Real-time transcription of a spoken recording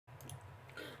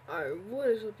Alright, what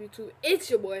is up, YouTube? It's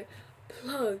your boy,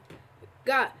 Plug.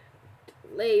 Got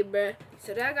laid, bruh.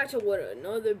 Today I got you with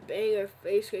another banger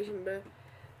face creation, bruh.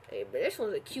 Hey, bruh, this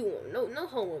one's a cute one. No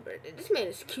homo, bruh. This man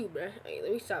is cute, bruh. Hey,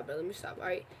 let me stop, bruh. Let me stop,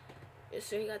 alright? Yes,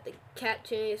 sir, he got the cat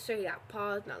chin. Yes, sir, he got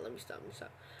paws. Now, let me stop.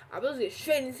 Alright, let's get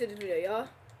straight into this video, y'all.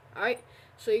 Alright,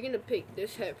 so you're gonna pick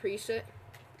this head preset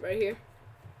right here.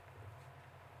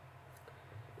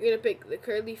 You're gonna pick the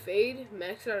curly fade,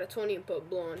 max it out of 20, and put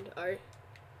blonde, alright?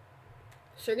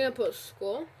 So you're gonna put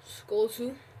skull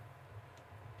 2,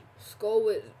 skull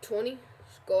with 20,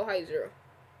 skull height 0.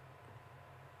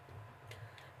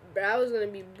 Brow is gonna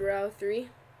be brow 3,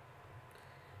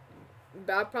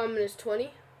 brow prominence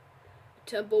 20,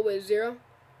 temple with 0,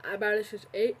 eyebrow distance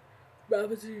 8, brow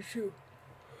position 2.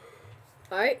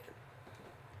 Alright.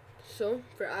 So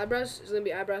for eyebrows, it's gonna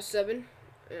be eyebrow 7,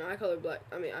 and eyebrow color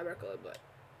black.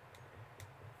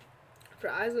 For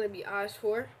eyes, it's gonna be eyes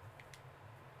 4.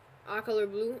 Eye color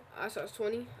blue, eye size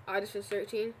 20, eye distance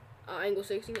 13, eye angle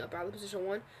 16, upper eyelid position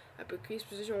 1, upper crease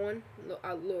position 1,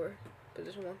 lower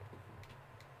position 1.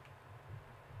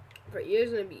 For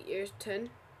ears, gonna be ears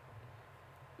 10,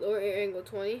 lower ear angle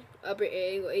 20, upper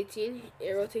ear angle 18,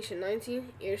 ear rotation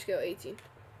 19, ear scale 18.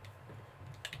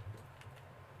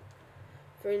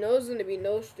 For nose, gonna be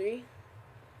nose 3,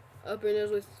 upper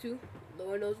nose width 2,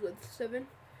 lower nose width 7.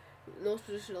 Nose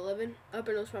position 11,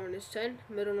 upper nose prominence 10,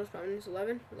 middle nose prominence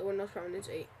 11, lower nose prominence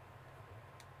 8.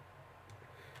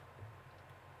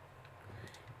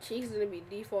 Cheeks is going to be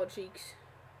default cheeks.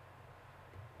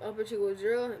 Upper cheek with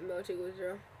 0, and middle cheek with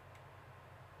 0.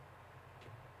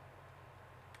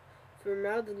 For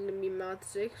mouth, it's going to be mouth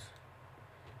 6,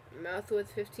 mouth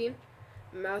width 15,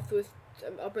 mouth width,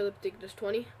 upper lip thickness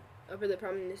 20, upper lip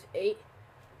prominence 8,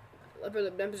 upper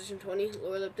lip dent position 20,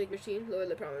 lower lip thickness 13, lower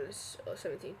lip prominence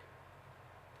 17.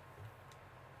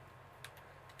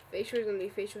 Facial is going to be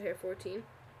facial hair 14.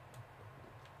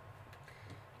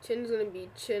 Chin is going to be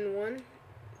chin 1,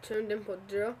 chin dimple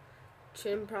 0,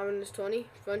 chin prominence 20,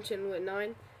 front chin with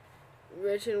 9,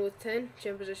 rear chin with 10,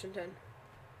 chin position 10.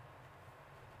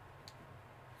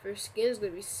 For skin is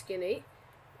going to be skin 8.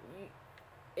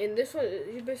 In this one,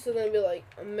 you're basically going to be like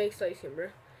a mixed light skin,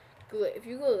 bro. If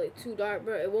you go like too dark,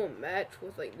 bro, it won't match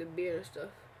with like the beard and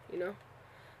stuff, you know?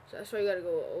 So that's why you got to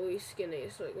go always skin 8.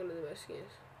 It's like one of the best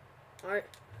skins. Alright.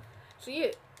 So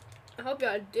yeah, I hope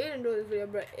y'all did enjoy this video,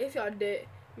 bro. If y'all did,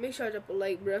 make sure I drop a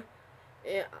like, bro.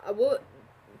 And I will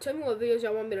tell me what videos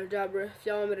y'all want me to drop, bro. If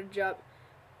y'all want me to drop,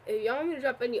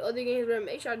 any other games, bro,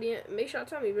 make sure y'all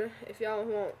tell me, bro. If y'all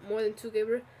want more than 2K,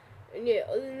 bro. And yeah,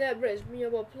 other than that, bro, it's me,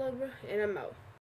 your boy Plug, bro, and I'm out.